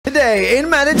Today in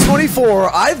Madden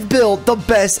 24, I've built the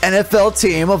best NFL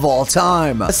team of all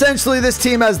time. Essentially, this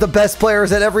team has the best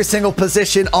players at every single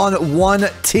position on one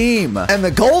team. And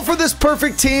the goal for this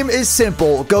perfect team is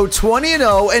simple. Go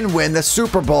 20-0 and win the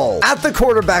Super Bowl. At the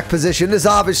quarterback position is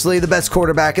obviously the best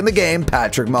quarterback in the game,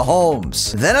 Patrick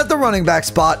Mahomes. Then at the running back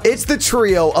spot, it's the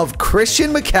trio of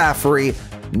Christian McCaffrey,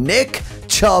 Nick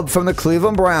Chubb from the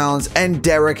Cleveland Browns, and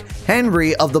Derrick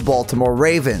Henry of the Baltimore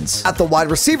Ravens. At the wide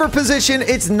receiver position,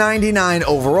 it's 99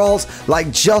 overalls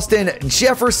like Justin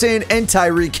Jefferson and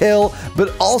Tyreek Hill,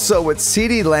 but also with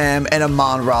CeeDee Lamb and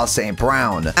Amon-Ra St.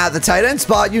 Brown. At the tight end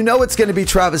spot, you know it's going to be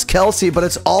Travis Kelce, but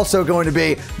it's also going to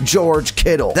be George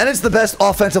Kittle. Then it's the best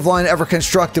offensive line ever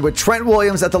constructed with Trent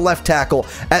Williams at the left tackle.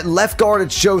 At left guard,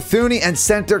 it's Joe Thuney, and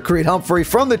center Creed Humphrey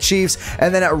from the Chiefs.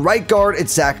 And then at right guard,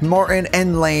 it's Zach Martin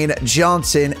and Lane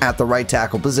Johnson at the right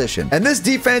tackle position. And this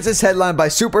defense is headlined by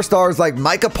superstars like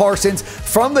Micah Parsons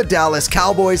from the Dallas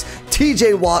Cowboys,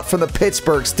 TJ Watt from the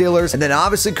Pittsburgh Steelers, and then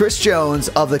obviously Chris Jones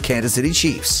of the Kansas City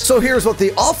Chiefs. So here's what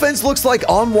the offense looks like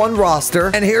on one roster,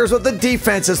 and here's what the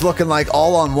defense is looking like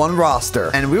all on one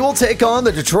roster. And we will take on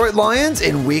the Detroit Lions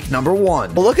in week number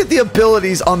 1. But look at the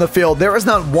abilities on the field. There is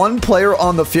not one player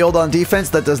on the field on defense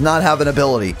that does not have an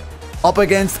ability. Up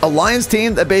against a Lions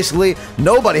team that basically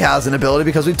nobody has an ability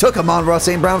because we took Amon-Ra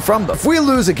St. Brown from them. If we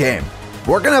lose a game,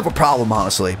 we're going to have a problem,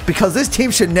 honestly, because this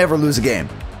team should never lose a game.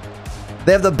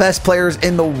 They have the best players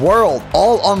in the world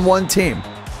all on one team.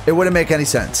 It wouldn't make any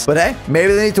sense. But hey,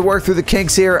 maybe they need to work through the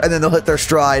kinks here and then they'll hit their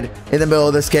stride in the middle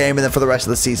of this game and then for the rest of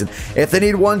the season. If they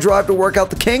need one drive to work out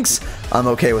the kinks, I'm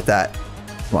okay with that.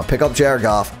 Come on, pick up Jared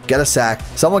Goff, get a sack.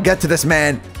 Someone get to this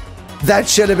man. That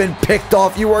should have been picked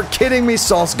off. You are kidding me,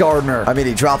 Sauce Gardner. I mean,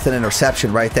 he dropped an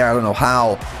interception right there. I don't know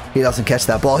how he doesn't catch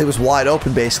that ball. He was wide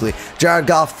open, basically. Jared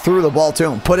Goff threw the ball to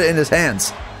him, put it in his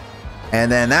hands. And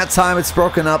then that time it's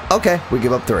broken up. Okay, we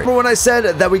give up 3. Remember when I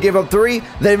said that we gave up 3?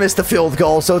 They missed the field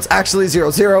goal, so it's actually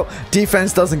 0-0.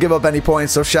 Defense doesn't give up any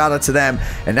points, so shout out to them.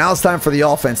 And now it's time for the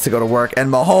offense to go to work.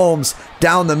 And Mahomes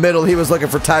down the middle, he was looking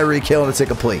for Tyreek Hill, and it's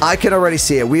incomplete. I can already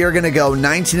see it. We are going to go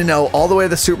 19-0 all the way to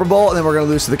the Super Bowl, and then we're going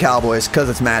to lose to the Cowboys because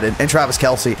it's Madden. And Travis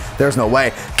Kelce, there's no way.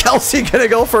 Kelce going to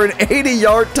go for an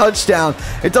 80-yard touchdown.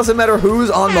 It doesn't matter who's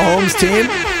on Mahomes' team.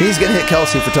 He's going to hit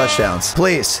Kelce for touchdowns.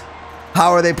 Please.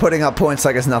 How are they putting up points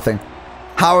like it's nothing?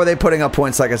 How are they putting up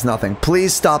points like it's nothing?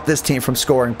 Please stop this team from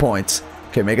scoring points.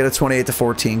 Okay, make it a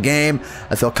 28-14 game.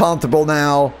 I feel comfortable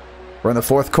now. We're in the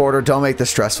 4th quarter. Don't make this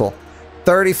stressful.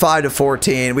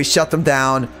 35-14. We shut them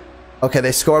down. Okay,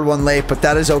 they scored one late, but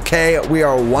that is okay. We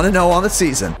are 1-0 on the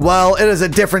season. Well, it is a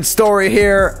different story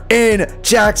here in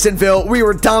Jacksonville. We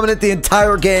were dominant the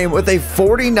entire game with a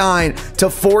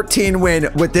 49-14 win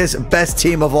with this best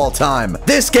team of all time.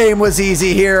 This game was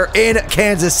easy here in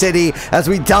Kansas City as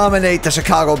we dominate the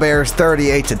Chicago Bears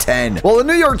 38-10. Well, the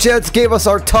New York Jets gave us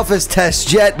our toughest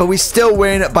test yet, but we still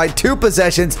win by 2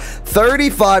 possessions,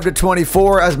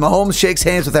 35-24 as Mahomes shakes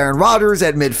hands with Aaron Rodgers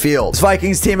at midfield. This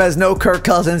Vikings team has no Kirk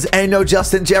Cousins and no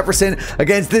Justin Jefferson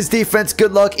against this defense.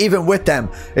 Good luck even with them.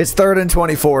 It's 3rd and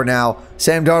 24 now.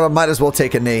 Sam Darnold might as well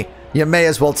take a knee. You may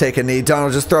as well take a knee.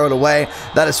 Darnold, just throw it away.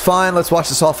 That is fine. Let's watch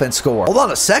this offense score. Hold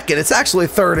on a second. It's actually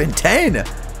 3rd and 10.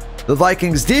 The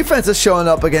Vikings defense is showing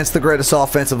up against the greatest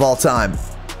offense of all time.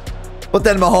 But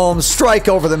then Mahomes, strike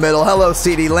over the middle. Hello,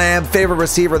 CeeDee Lamb. Favorite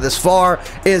receiver this far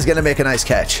is going to make a nice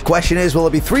catch. Question is, will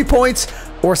it be 3 points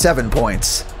or 7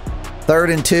 points?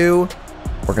 3rd and 2.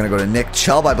 We're going to go to Nick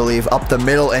Chubb, I believe, up the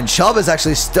middle. And Chubb has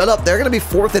actually stood up. They're going to be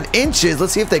 4th and inches.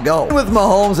 Let's see if they go. With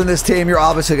Mahomes in this team, you're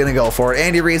obviously going to go for it.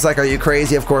 Andy Reid's like, are you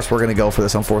crazy? Of course, we're going to go for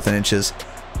this on 4th and inches.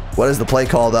 What is the play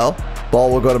call, though? Ball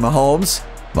will go to Mahomes.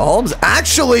 Mahomes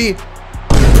actually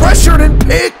pressured and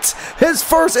picked his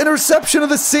first interception of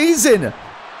the season.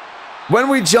 When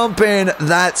we jump in,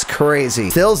 that's crazy.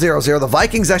 Still 0-0. The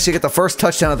Vikings actually get the first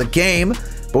touchdown of the game,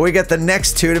 but we get the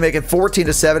next 2 to make it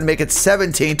 14-7, make it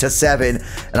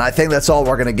 17-7, and I think that's all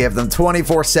we're going to give them.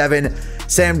 24-7.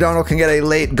 Sam Darnold can get a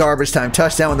late garbage time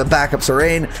touchdown when the backups are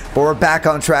in, but we're back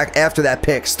on track after that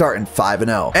pick, starting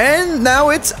 5-0. And now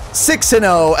it's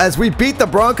 6-0 as we beat the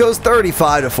Broncos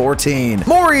 35-14.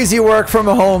 More easy work from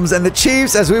Mahomes and the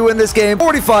Chiefs as we win this game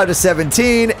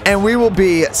 45-17, and we will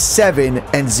be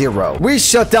 7-0. We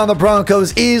shut down the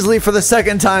Broncos easily for the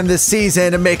 2nd time this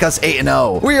season and make us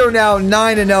 8-0. We are now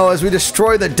 9-0 as we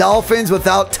destroy the Dolphins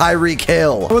without Tyreek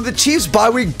Hill. With the Chiefs bye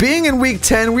week being in week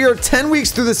 10, we are 10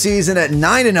 weeks through the season at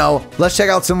 9-0. Let's check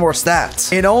out some more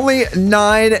stats. In only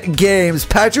 9 games,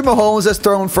 Patrick Mahomes has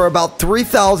thrown for about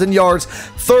 3,000 yards,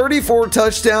 34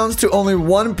 touchdowns to only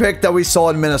 1 pick that we saw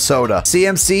in Minnesota.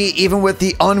 CMC, even with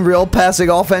the unreal passing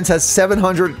offense, has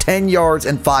 710 yards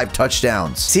and 5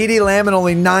 touchdowns. CeeDee Lamb in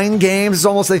only 9 games is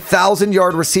almost a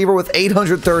 1,000-yard receiver with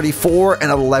 834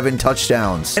 and 11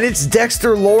 touchdowns. And it's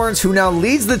Dexter Lawrence who now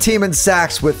leads the team in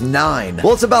sacks with 9.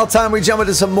 Well, it's about time we jump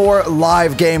into some more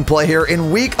live gameplay here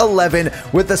in Week 11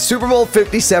 with the Super Bowl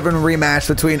 57 rematch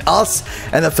between us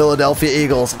and the Philadelphia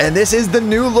Eagles. And this is the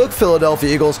new look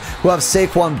Philadelphia Eagles, who have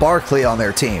Saquon Barkley on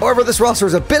their team. However, this roster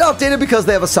is a bit outdated because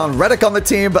they have Hassan Reddick on the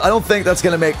team, but I don't think that's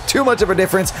going to make too much of a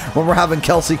difference when we're having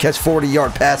Kelsey catch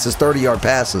 40-yard passes, 30-yard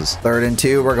passes. 3rd and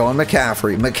 2, we're going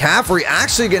McCaffrey. McCaffrey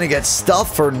actually going to get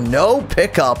stuffed for no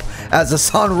pickup as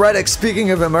Hassan Reddick,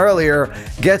 speaking of him earlier,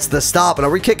 gets the stop. And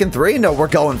are we kicking 3? No, we're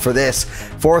going for this.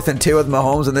 4th and 2 with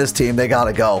Mahomes and this team. They got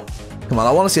to go. Come on,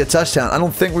 I want to see a touchdown. I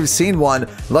don't think we've seen one,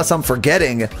 unless I'm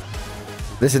forgetting.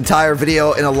 This entire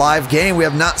video in a live game, we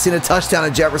have not seen a touchdown,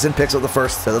 and Jefferson picks up the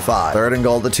first to the 5. 3rd and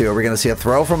goal to 2. Are we going to see a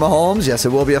throw from Mahomes? Yes, it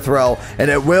will be a throw,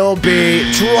 and it will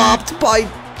be dropped by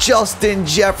Justin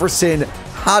Jefferson.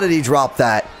 How did he drop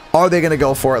that? Are they going to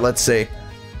go for it? Let's see.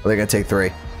 Are they going to take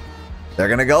 3? They're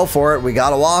going to go for it. We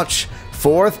got to watch.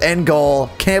 4th and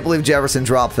goal. Can't believe Jefferson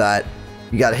dropped that.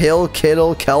 You got Hill,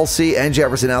 Kittle, Kelsey, and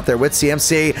Jefferson out there with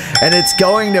CMC, and it's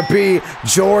going to be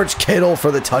George Kittle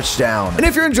for the touchdown. And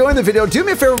if you're enjoying the video, do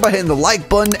me a favor by hitting the like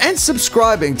button and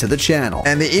subscribing to the channel.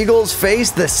 And the Eagles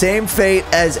face the same fate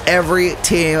as every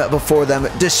team before them,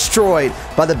 destroyed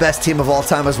by the best team of all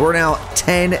time, as we're now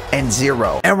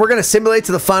 10-0. And we're going to simulate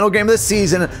to the final game of the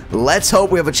season. Let's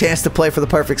hope we have a chance to play for the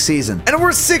perfect season. And we're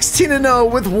 16-0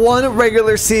 with 1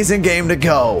 regular season game to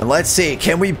go. And let's see,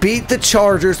 can we beat the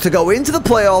Chargers to go into the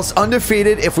playoffs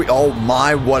undefeated? If we, oh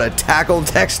my, what a tackle,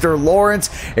 Dexter Lawrence.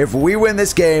 If we win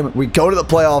this game, we go to the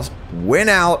playoffs, win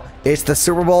out. It's the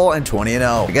Super Bowl and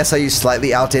 20-0. I guess I used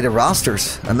slightly outdated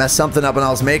rosters. I messed something up when I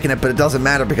was making it, but it doesn't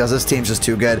matter because this team's just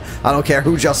too good. I don't care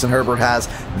who Justin Herbert has.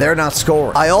 They're not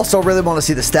scoring. I also really want to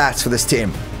see the stats for this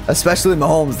team, especially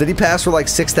Mahomes. Did he pass for like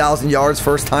 6,000 yards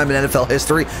first time in NFL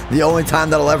history? The only time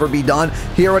that'll ever be done.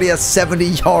 He already has 70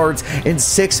 yards in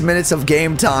 6 minutes of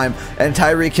game time, and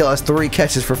Tyreek Hill has 3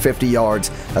 catches for 50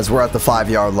 yards as we're at the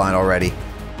 5-yard line already.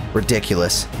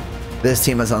 Ridiculous. This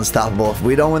team is unstoppable. If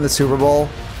we don't win the Super Bowl,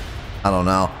 I don't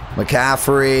know.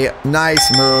 McCaffrey,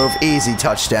 nice move, easy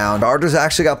touchdown. Chargers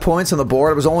actually got points on the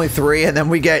board. It was only 3, and then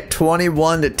we get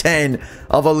 21-10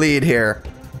 of a lead here.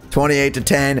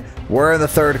 28-10. We're in the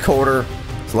 3rd quarter.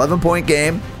 It's an 11-point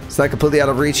game. It's not completely out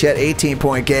of reach yet.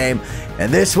 18-point game. And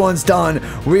this one's done.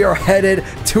 We are headed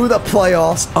to the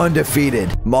playoffs undefeated.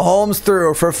 Mahomes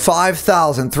threw for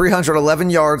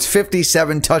 5,311 yards,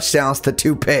 57 touchdowns to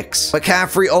 2 picks.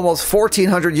 McCaffrey almost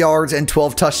 1,400 yards and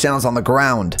 12 touchdowns on the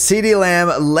ground. CeeDee Lamb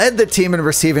led the team in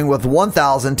receiving with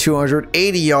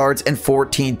 1,280 yards and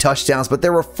 14 touchdowns, but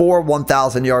there were 4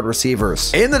 1,000-yard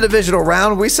receivers. In the divisional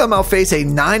round, we somehow face a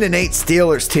 9-8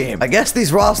 Steelers team. I guess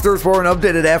these rosters weren't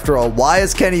updated after all. Why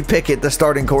is Kenny Pickett the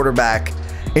starting quarterback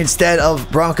instead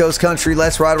of Broncos country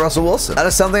Let's Ride Russell Wilson? That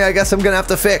is something I guess I'm going to have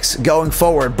to fix going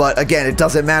forward. But again, it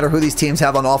doesn't matter who these teams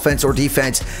have on offense or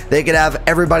defense. They could have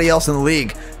everybody else in the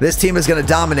league. This team is going to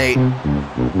dominate.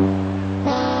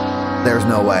 There's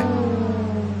no way.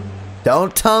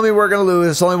 Don't tell me we're going to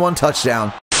lose. It's only 1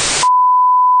 touchdown.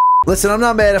 Listen, I'm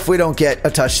not mad if we don't get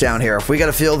a touchdown here. If we get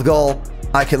a field goal,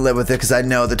 I can live with it because I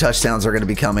know the touchdowns are going to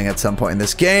be coming at some point in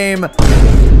this game.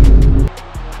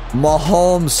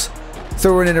 Mahomes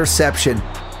threw an interception.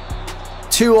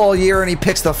 2 all year, and he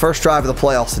picks the first drive of the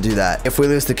playoffs to do that. If we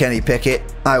lose to Kenny Pickett,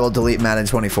 I will delete Madden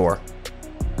 24.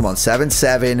 Come on,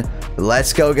 7-7.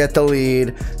 Let's go get the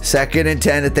lead. 2nd and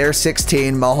 10 at their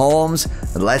 16. Mahomes,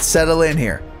 let's settle in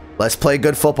here. Let's play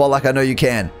good football like I know you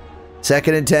can.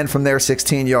 2nd and 10 from their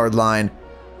 16-yard line.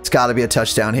 It's got to be a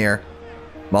touchdown here.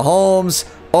 Mahomes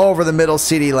over the middle,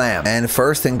 CeeDee Lamb. And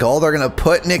 1st and goal, they're going to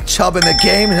put Nick Chubb in the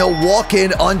game, and he'll walk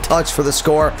in untouched for the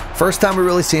score. First time we've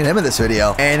really seen him in this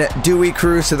video. And do we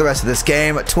cruise to the rest of this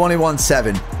game?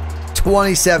 21-7.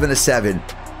 27-7.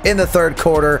 In the 3rd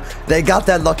quarter, they got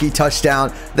that lucky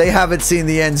touchdown. They haven't seen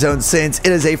the end zone since.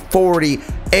 It is a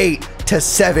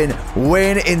 48-7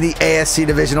 win in the AFC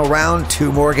divisional round.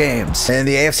 2 more games. And in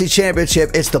the AFC championship,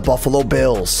 it's the Buffalo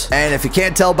Bills. And if you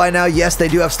can't tell by now, yes, they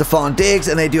do have Stephon Diggs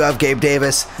and they do have Gabe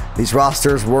Davis. These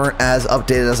rosters weren't as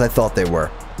updated as I thought they were.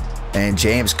 And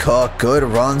James Cook, good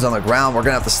runs on the ground. We're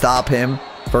going to have to stop him.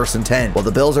 1st and 10. What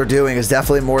the Bills are doing is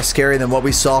definitely more scary than what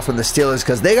we saw from the Steelers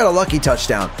because they got a lucky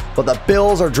touchdown, but the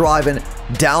Bills are driving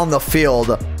down the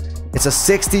field. It's a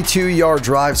 62-yard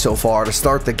drive so far to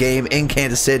start the game in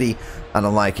Kansas City. I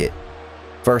don't like it.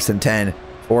 1st and 10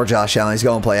 Or Josh Allen. He's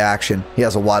going to play action. He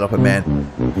has a wide open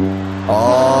man.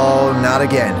 Oh, not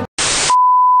again.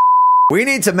 We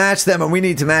need to match them, and we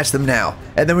need to match them now.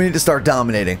 And then we need to start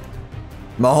dominating.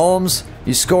 Mahomes,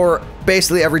 you score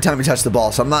basically every time you touch the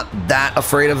ball, so I'm not that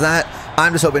afraid of that.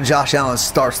 I'm just hoping Josh Allen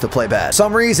starts to play bad. For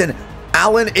some reason,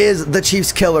 Allen is the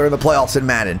Chiefs killer in the playoffs in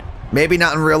Madden. Maybe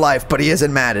not in real life, but he is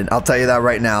in Madden. I'll tell you that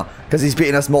right now, because he's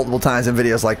beaten us multiple times in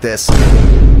videos like this.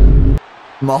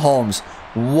 Mahomes,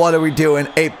 what are we doing?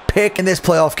 A pick in this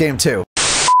playoff game too.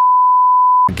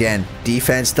 Again,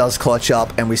 defense does clutch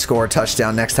up, and we score a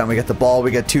touchdown. Next time we get the ball,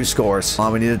 we get 2 scores.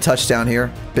 We need a touchdown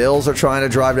here. Bills are trying to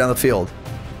drive down the field.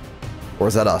 Or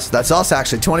is that us? That's us,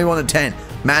 actually. 21-10.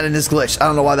 Madden is glitched. I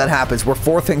don't know why that happens. We're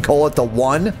 4th and goal at the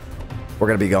 1. We're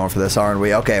going to be going for this, aren't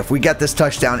we? Okay, if we get this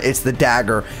touchdown, it's the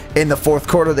dagger. In the 4th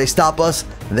quarter, they stop us.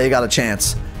 They got a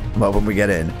chance. I'm hoping we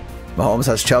get in. Mahomes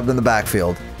has Chubb in the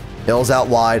backfield. Hill's out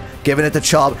wide, giving it to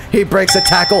Chubb. He breaks a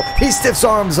tackle. He stiffs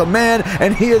arms a man,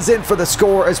 and he is in for the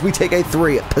score as we take a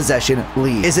 3-possession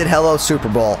lead. Is it hello Super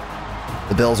Bowl?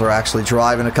 The Bills are actually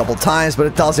driving a couple times, but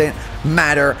it doesn't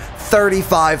matter.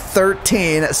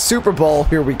 35-13 Super Bowl,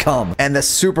 here we come. And the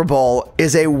Super Bowl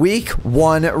is a Week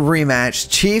 1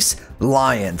 rematch.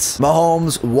 Chiefs-Lions.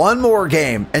 Mahomes, one more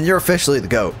game, and you're officially the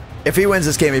GOAT. If he wins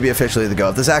this game, he'd be officially the GOAT.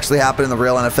 If this actually happened in the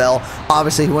real NFL,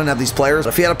 obviously he wouldn't have these players.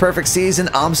 If he had a perfect season,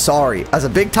 I'm sorry. As a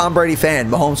big Tom Brady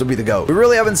fan, Mahomes would be the GOAT. We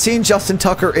really haven't seen Justin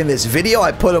Tucker in this video.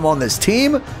 I put him on this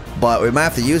team, but we might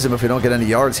have to use him if we don't get any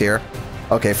yards here.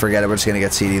 Okay, forget it. We're just going to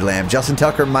get CeeDee Lamb. Justin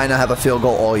Tucker might not have a field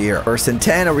goal all year. 1st and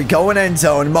 10. Are we going end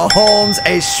zone? Mahomes,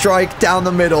 a strike down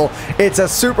the middle. It's a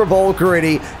Super Bowl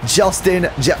gritty.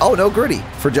 Oh, no gritty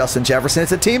for Justin Jefferson.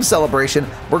 It's a team celebration.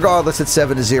 Regardless, it's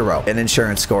 7-0. An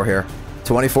insurance score here.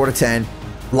 24-10.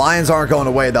 Lions aren't going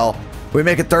away, though. We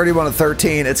make it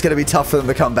 31-13. It's going to be tough for them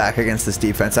to come back against this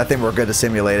defense. I think we're good to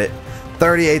simulate it.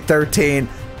 38-13.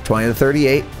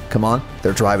 20-38. Come on.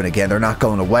 They're driving again. They're not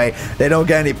going away. They don't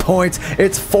get any points.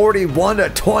 It's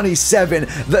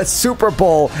 41-27. The Super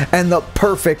Bowl and the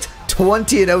perfect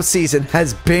 20-0 season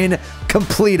has been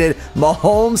completed.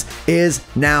 Mahomes is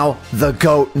now the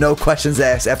GOAT. No questions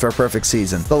asked after a perfect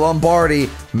season. The Lombardi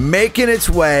making its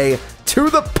way to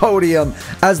the podium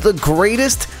as the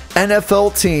greatest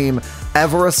NFL team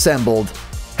ever assembled.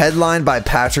 Headlined by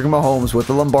Patrick Mahomes with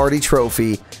the Lombardi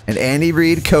Trophy and Andy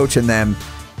Reid coaching them.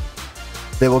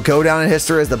 They will go down in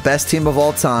history as the best team of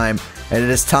all time, and it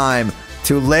is time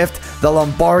to lift the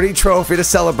Lombardi Trophy to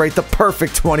celebrate the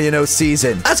perfect 20-0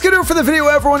 season. That's going to do it for the video,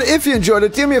 everyone. If you enjoyed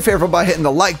it, do me a favor by hitting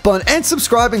the like button and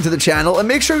subscribing to the channel, and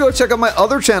make sure to go check out my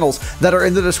other channels that are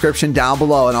in the description down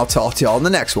below, and I'll talk to y'all in the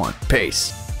next one.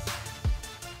 Peace.